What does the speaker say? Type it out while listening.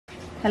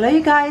Hello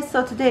you guys,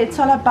 so today it's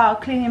all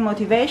about cleaning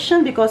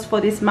motivation because for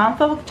this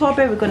month of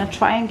October we're gonna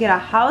try and get our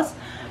house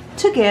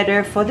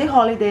together for the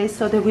holidays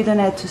so that we don't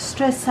have to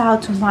stress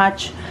out too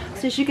much.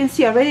 So as you can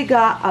see, I already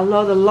got a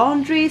lot of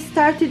laundry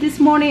started this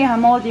morning.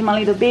 I'm holding my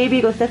little baby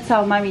because that's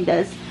how mommy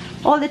does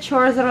all the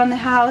chores around the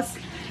house.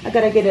 I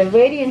gotta get her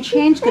ready and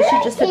change because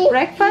she just had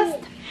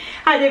breakfast.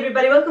 Hi there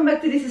everybody, welcome back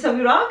to This Is How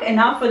We Rock. And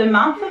now for the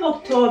month of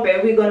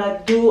October we're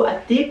gonna do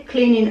a deep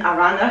cleaning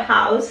around our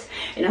house,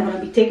 and I'm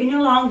gonna be taking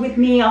you along with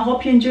me. I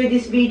hope you enjoy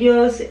these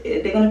videos.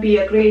 They're gonna be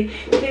a great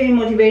cleaning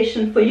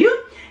motivation for you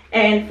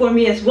and for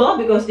me as well,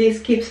 because this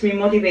keeps me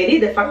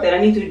motivated, the fact that I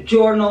need to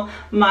journal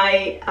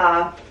my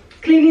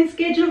cleaning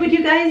schedule with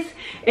you guys.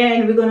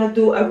 And we're gonna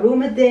do a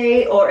room a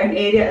day or an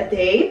area a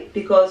day,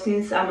 because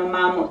since I'm a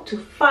mom to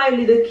 5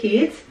 little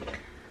kids,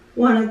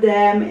 one of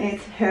them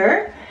is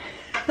her.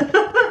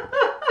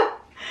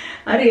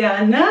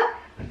 Ariana,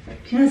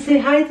 you want to say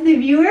hi to the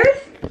viewers?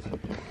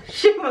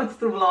 She wants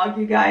to vlog,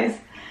 you guys.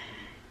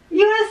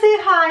 You want to say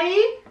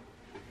hi?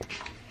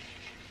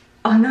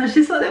 Oh no,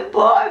 she saw the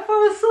boy. It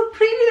was so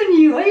pretty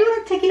on you. What do you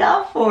want to take it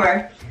out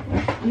for?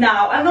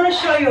 Now I'm going to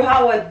show you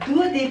how I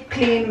do deep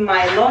clean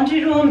my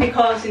laundry room,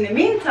 because in the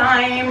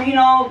meantime, you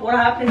know what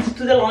happens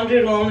to the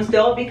laundry rooms, they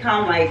all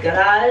become like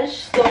garage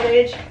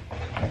storage.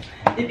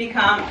 They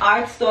become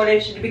art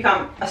storage, they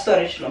become a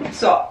storage room.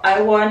 So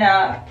I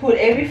wanna put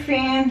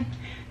everything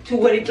to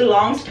where it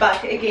belongs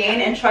back again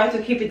and try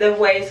to keep it that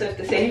way. So if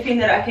there's anything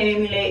that I can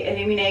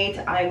eliminate,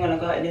 I'm gonna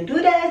go ahead and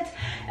do that.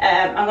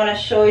 I'm gonna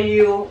show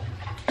you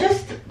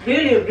just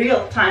really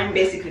real time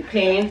basically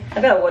cleaning.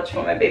 I gotta watch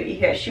for my baby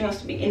here, she wants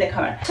to be in the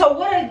camera. So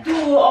what I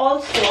do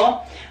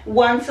also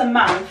once a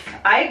month,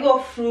 I go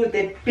through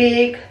the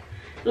big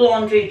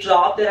laundry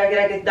job that I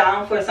gotta get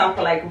done. For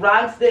example, like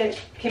rugs that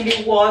can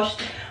be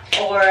washed,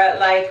 or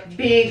like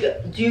big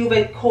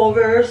duvet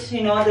covers,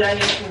 you know, that I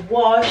need to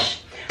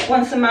wash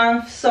once a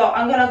month. So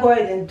I'm gonna go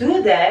ahead and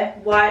do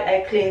that while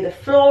I clean the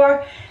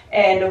floor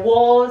and the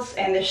walls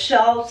and the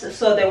shelves,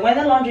 so that when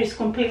the laundry is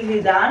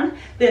completely done,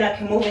 then I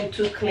can move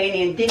into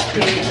cleaning, deep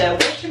cleaning the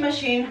washing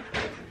machine.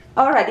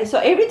 Alrighty, so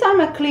every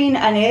time I clean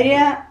an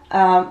area,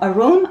 a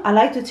room, I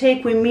like to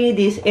take with me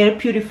this air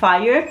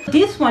purifier.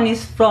 This one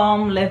is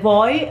from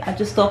Levoy. I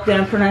just hope that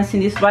I'm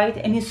pronouncing this right,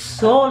 and it's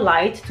so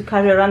light to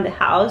carry around the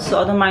house,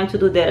 so I don't mind to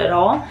do that at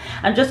all.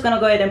 I'm just gonna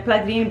go ahead and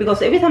plug it in,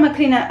 because every time I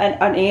clean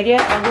an area,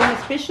 a room,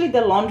 especially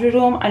the laundry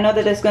room, I know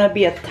that there's gonna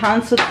be a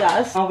tons of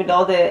dust with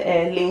all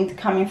the lint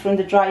coming from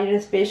the dryer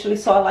especially.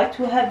 So I like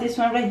to have this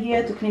one right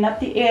here to clean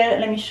up the air.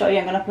 Let me show you.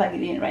 I'm gonna plug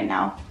it in right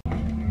now.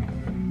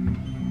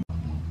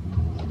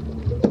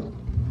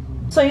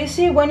 So you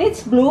see, when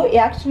it's blue, it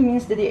actually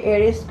means that the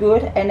air is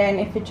good, and then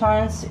if it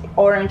turns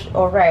orange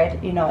or red,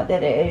 you know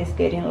that the air is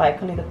getting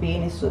like a little bit,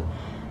 needs to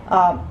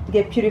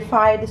get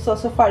purified. So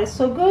far it's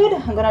so good.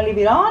 I'm gonna leave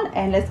it on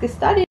and let's get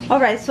started.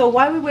 Alright, so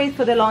while we wait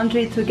for the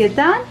laundry to get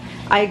done,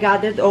 I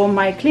gathered all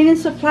my cleaning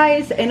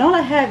supplies, and all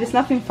I have is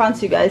nothing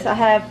fancy, guys. I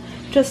have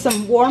just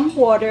some warm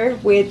water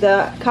with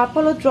a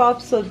couple of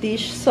drops of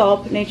dish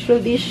soap,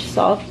 natural dish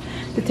soap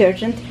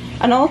detergent,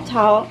 an old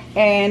towel,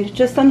 and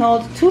just an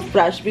old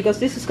toothbrush, because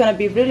this is going to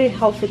be really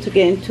helpful to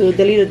get into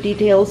the little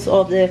details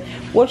of the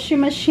washing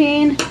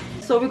machine.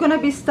 So we're going to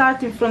be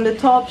starting from the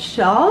top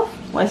shelf.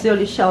 Well, it's the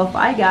only shelf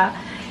I got,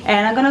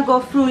 and I'm going to go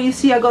through. You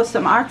see, I got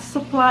some art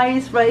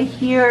supplies right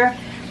here.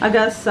 I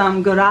got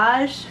some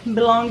garage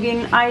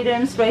belonging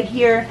items right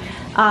here.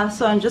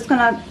 So I'm just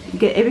gonna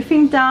get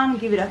everything done,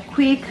 give it a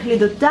quick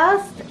little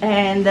dust,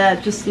 and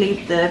just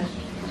leave the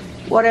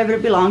whatever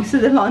belongs to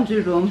the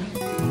laundry room.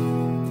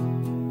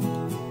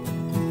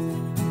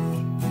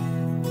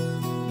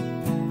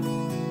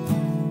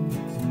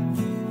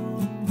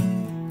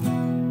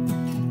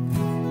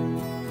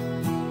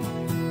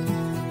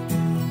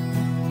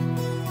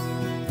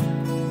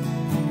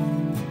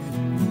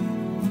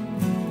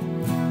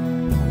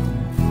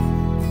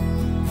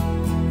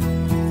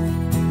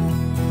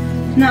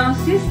 Now,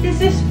 since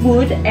this is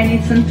wood and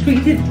it's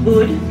untreated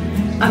wood,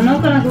 I'm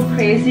not gonna go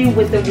crazy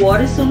with the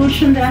water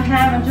solution that I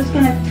have. I'm just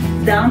gonna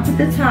dump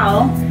the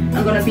towel.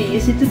 I'm gonna be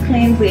easy to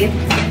clean with,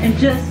 and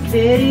just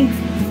very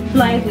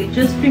lightly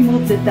just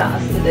remove the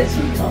dust that's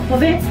on top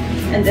of it,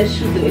 and that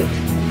should do it.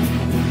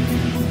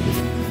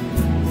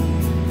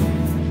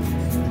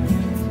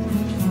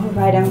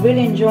 Alright, I'm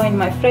really enjoying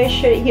my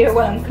fresh air here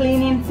while I'm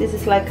cleaning. This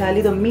is like a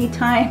little me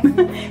time.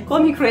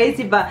 Call me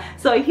crazy, but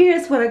so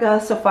here's what I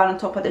got so far on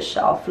top of the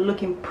shelf.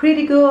 Looking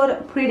pretty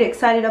good, pretty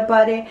excited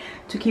about it,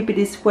 to keep it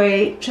this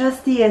way.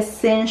 Just the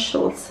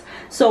essentials.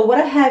 So what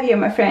I have here,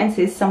 my friends,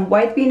 is some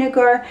white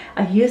vinegar.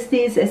 I use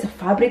this as a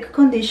fabric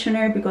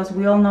conditioner, because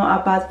we all know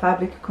how bad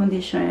fabric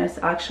conditioners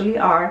actually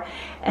are.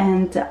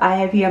 And I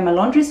have here my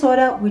laundry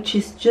soda, which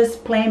is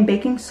just plain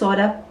baking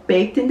soda,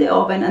 baked in the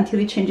oven until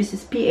it changes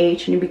its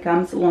pH and it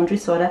becomes laundry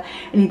soda,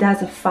 and it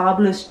does a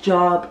fabulous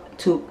job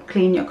to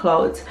clean your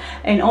clothes.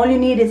 And all you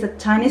need is a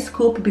tiny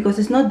scoop, because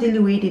it's not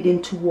diluted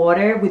into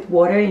water with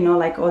water, you know,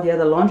 like all the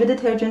other laundry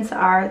detergents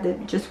are. They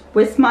just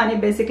waste money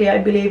basically, I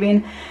believe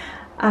in.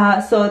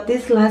 So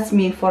this lasts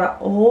me for a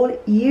whole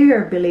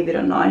year, believe it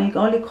or not, and it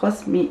only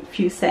cost me a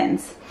few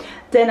cents.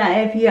 Then I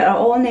have here an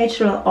all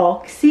natural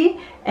oxy,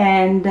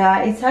 and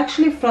it's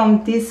actually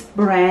from this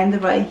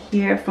brand right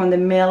here, from the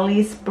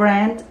Melis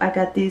brand. I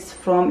got this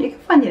from, you can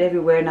find it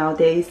everywhere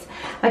nowadays.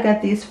 I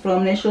got this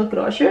from Natural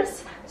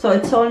Grocers. So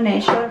it's all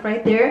natural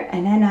right there.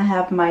 And then I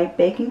have my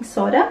baking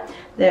soda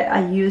that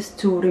I use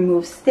to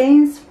remove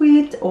stains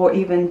with, or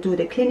even do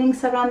the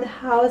cleanings around the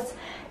house.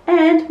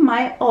 And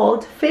my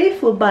old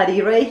faithful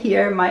buddy right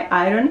here, my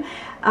iron,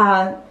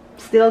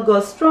 still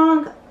goes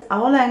strong.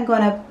 All I'm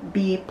gonna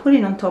be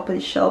putting on top of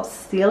the shelf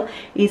still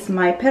is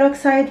my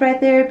peroxide right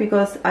there,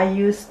 because I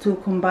used to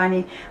combine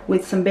it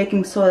with some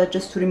baking soda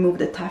just to remove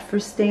the tougher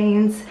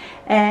stains.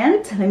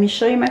 And let me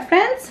show you, my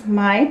friends,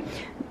 my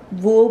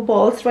wool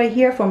balls right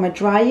here for my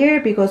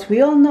dryer, because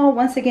we all know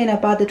once again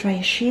about the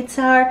dryer sheets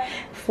are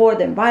for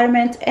the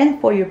environment and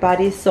for your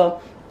body.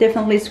 So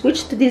definitely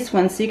switch to this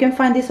one. So you can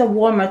find this at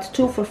Walmart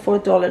too for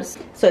 $4,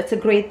 so it's a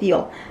great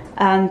deal.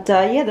 And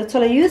yeah, that's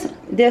all I use.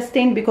 They're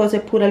stained because I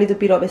put a little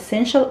bit of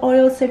essential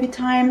oils every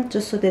time,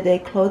 just so that their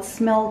clothes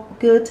smell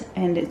good,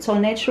 and it's all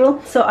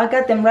natural. So I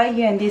got them right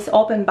here in these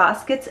open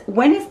baskets.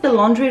 When it's the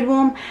laundry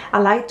room, I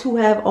like to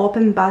have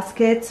open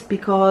baskets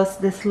because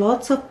there's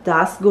lots of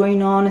dust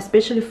going on,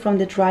 especially from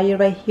the dryer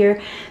right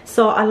here.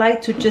 So I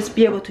like to just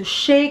be able to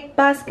shake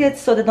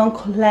baskets so they don't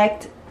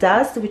collect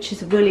dust, which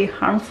is really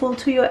harmful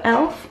to your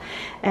health,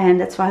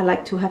 and that's why I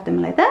like to have them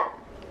like that.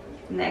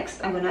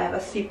 Next, I'm gonna have a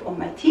sip of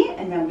my tea,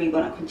 and then we're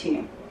gonna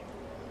continue.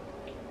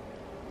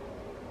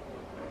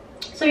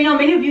 So, you know,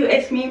 many of you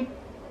ask me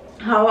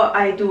how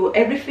I do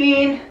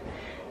everything,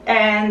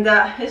 and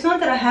it's not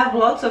that I have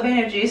lots of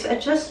energies. I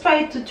just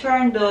try to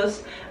turn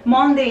those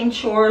mundane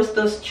chores,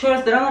 those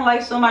chores that I don't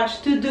like so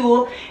much to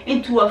do,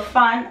 into a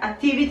fun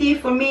activity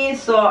for me.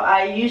 So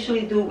I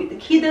usually do with the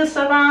kiddos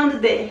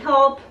around. They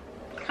help,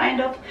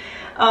 kind of.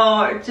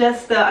 Or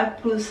just I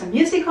put some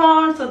music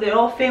on so the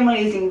whole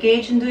family is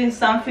engaged in doing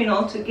something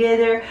all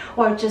together,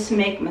 or just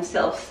make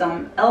myself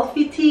some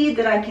healthy tea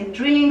that I can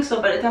drink,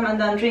 so by the time I'm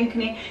done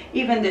drinking it,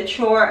 even the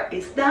chore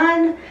is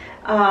done.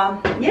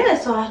 Yeah,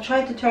 so I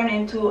try to turn it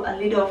into a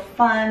little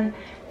fun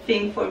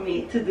thing for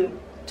me to do.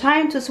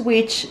 Time to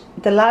switch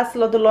the last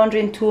load of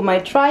laundry into my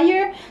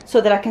dryer so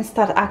that I can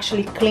start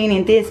actually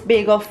cleaning this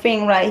big old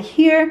thing right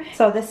here.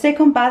 So the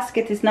second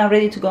basket is now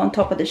ready to go on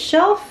top of the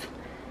shelf.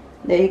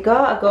 There you go.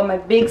 I got my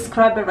big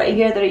scrubber right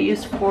here that I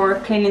use for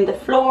cleaning the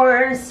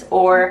floors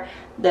or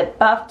the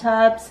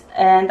bathtubs,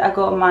 and I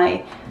got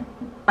my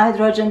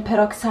hydrogen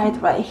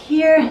peroxide right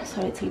here.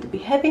 Sorry, it's a little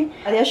bit heavy.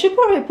 I should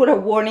probably put a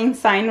warning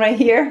sign right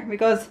here,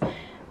 because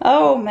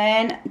oh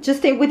man,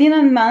 just within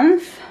a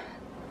month,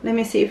 let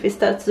me see if it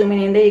starts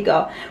zooming in. There you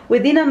go.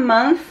 Within a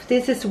month,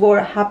 this is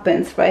what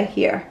happens right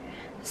here.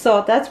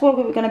 So that's what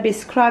we're going to be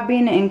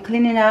scrubbing and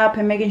cleaning up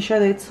and making sure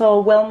that it's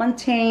all well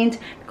maintained,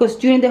 because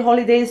during the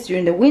holidays,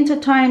 during the winter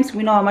times,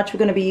 we know how much we're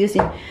going to be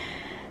using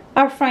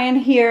our friend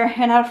here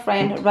and our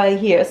friend right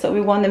here. So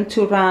we want them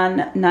to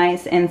run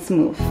nice and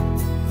smooth.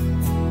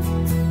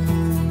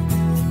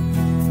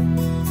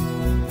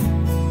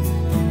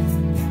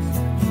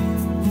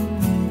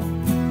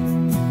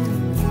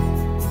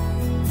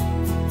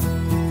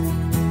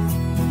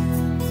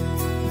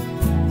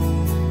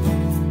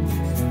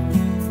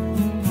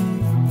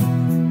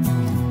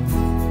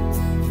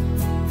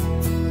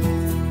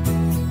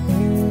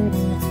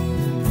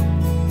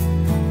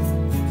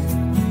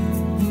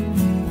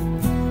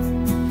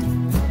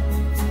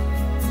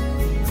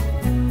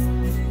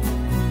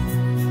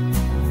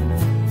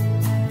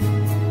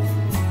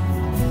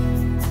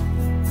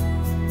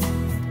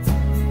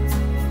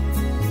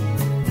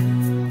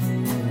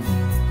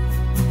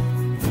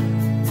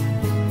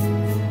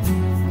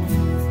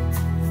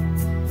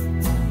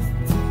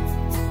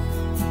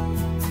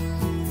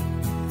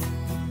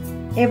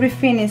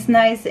 Everything is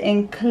nice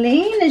and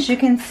clean, as you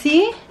can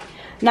see.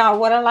 Now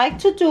what I like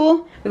to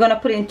do, we're gonna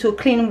put it into a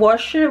clean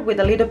washer with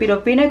a little bit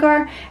of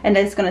vinegar, and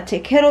that's gonna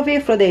take care of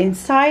it for the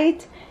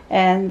inside.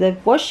 And the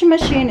washing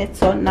machine,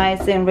 it's all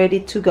nice and ready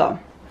to go.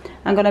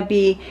 I'm gonna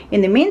be,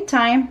 in the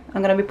meantime,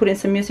 I'm gonna be putting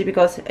some music,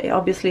 because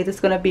obviously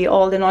there's gonna be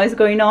all the noise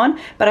going on,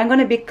 but I'm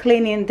gonna be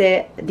cleaning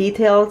the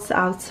details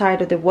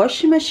outside of the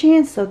washing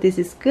machine, so this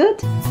is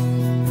good.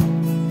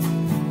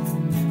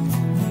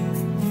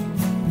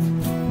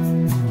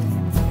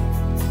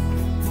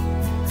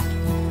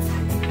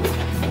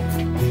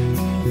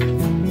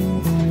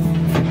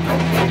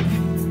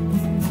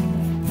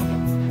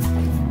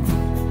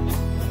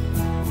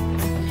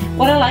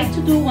 What I like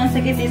to do once I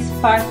get this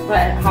part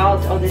out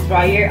of the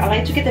dryer, I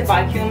like to get the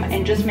vacuum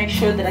and just make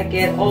sure that I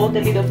get all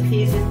the little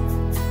pieces.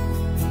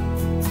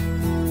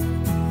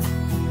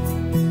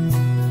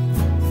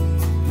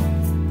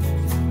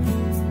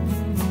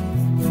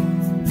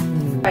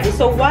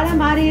 So while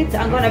I'm at it,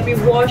 I'm gonna be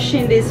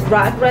washing this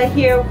rag right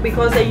here,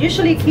 because I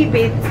usually keep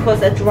it,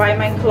 because I dry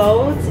my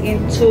clothes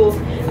into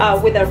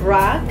with a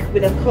rag,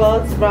 with a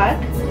clothes rag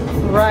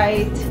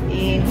right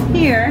in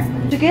here.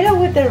 Together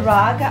with the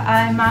rag,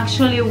 I'm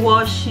actually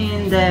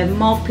washing the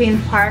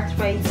mopping part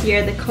right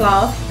here, the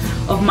cloth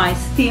of my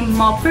steam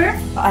mopper.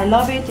 I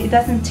love it. It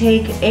doesn't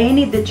take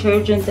any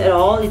detergent at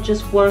all. It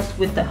just works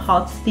with the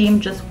hot steam,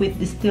 just with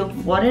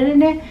distilled water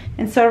in it.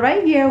 And so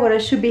right here, where I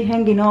should be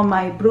hanging all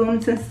my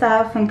brooms and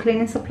stuff and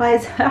cleaning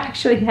supplies, I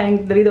actually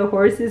hang the little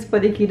horses for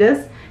the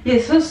kiddos. Yeah,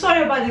 so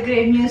sorry about the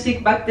great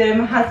music back there.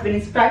 My husband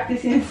is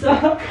practicing.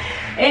 So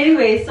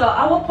anyway, so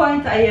at what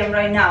point I am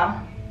right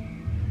now?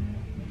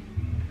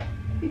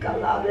 You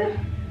got louder.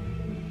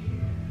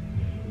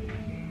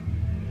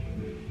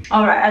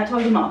 All right, I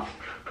told him off.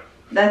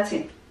 That's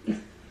it.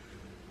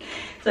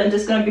 So I'm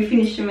just gonna be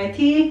finishing my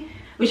tea,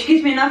 which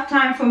gives me enough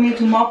time for me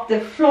to mop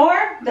the floor.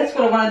 That's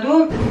what I wanna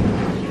do.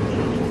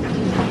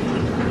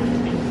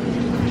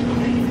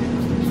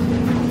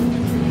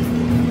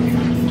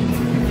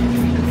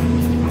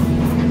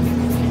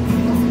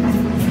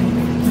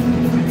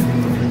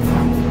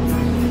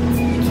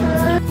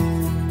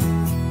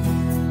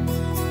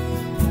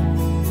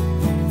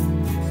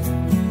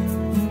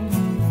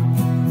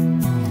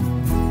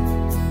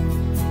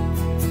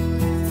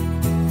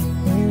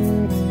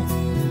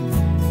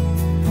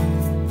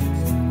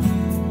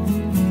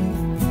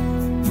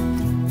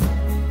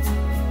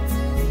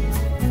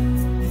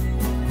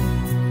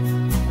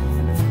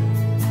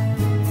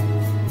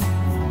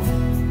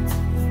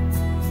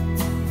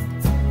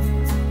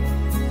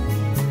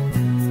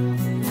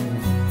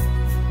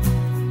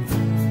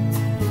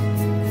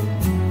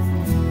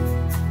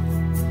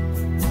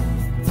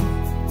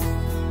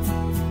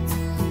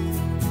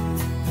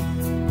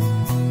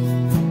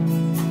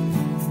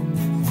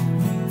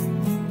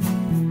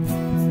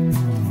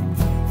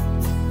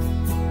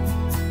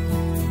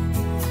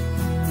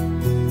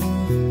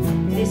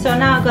 So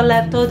now I got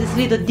left all these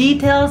little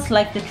details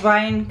like the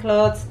drying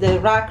clothes, the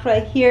rack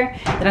right here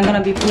that I'm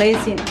gonna be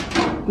placing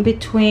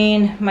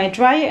between my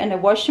dryer and the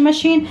washing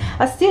machine.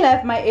 I still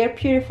have my air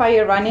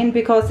purifier running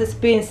because there's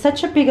been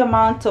such a big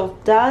amount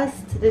of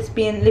dust that's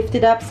been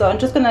lifted up, so I'm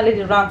just gonna let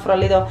it run for a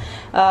little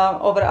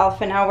over half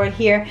an hour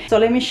here. So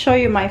let me show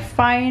you my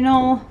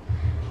final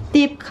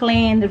deep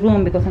clean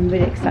room because I'm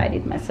really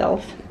excited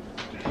myself.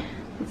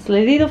 It's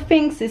little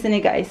things, isn't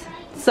it, guys?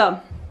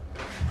 So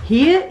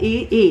here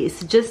it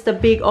is, just a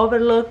big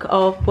overlook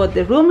of what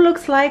the room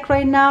looks like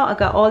right now. I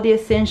got all the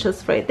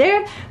essentials right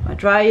there, my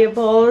dryer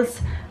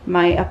balls,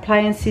 my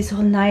appliances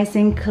all nice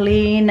and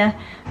clean,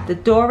 the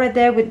door right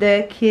there with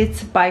the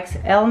kids' bikes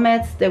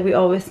helmets that we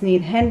always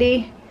need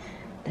handy,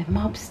 the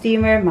mop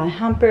steamer, my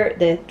hamper,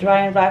 the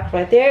drying rack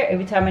right there.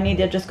 Every time I need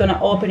it, I'm just gonna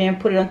open it and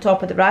put it on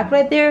top of the rack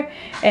right there.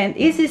 And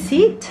easy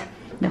seat,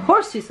 the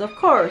horses of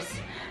course,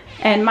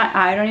 and my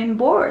ironing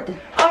board.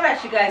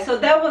 Alright you guys, so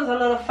that was a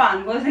lot of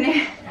fun, wasn't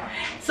it?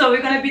 So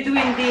we're going to be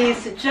doing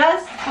this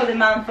just for the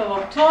month of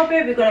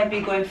October. We're going to be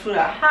going through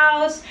our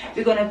house.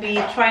 We're going to be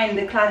trying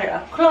to declutter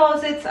our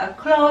closets, our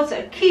clothes,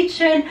 our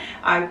kitchen,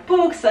 our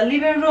books, our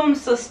living room.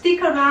 So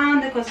stick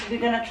around because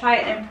we're going to try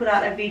and put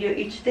out a video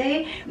each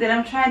day that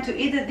I'm trying to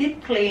either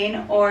deep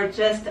clean or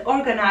just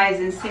organize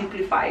and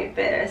simplify it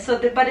better. So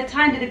that by the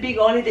time that the big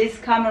holidays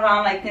come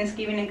around like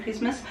Thanksgiving and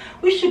Christmas,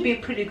 we should be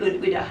pretty good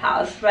with our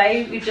house,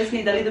 right? We just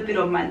need a little bit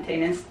of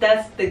maintenance.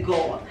 That's the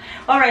goal.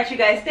 Alright you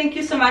guys, thank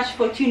you so much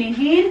for tuning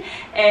in,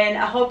 and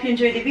I hope you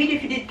enjoyed the video.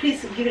 If you did,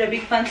 please give it a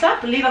big thumbs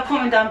up. Leave a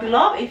comment down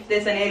below if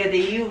there's an area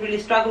that you really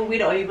struggle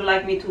with or you would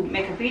like me to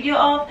make a video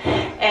of,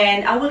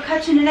 and I will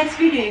catch you in the next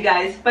video you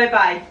guys. Bye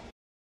bye.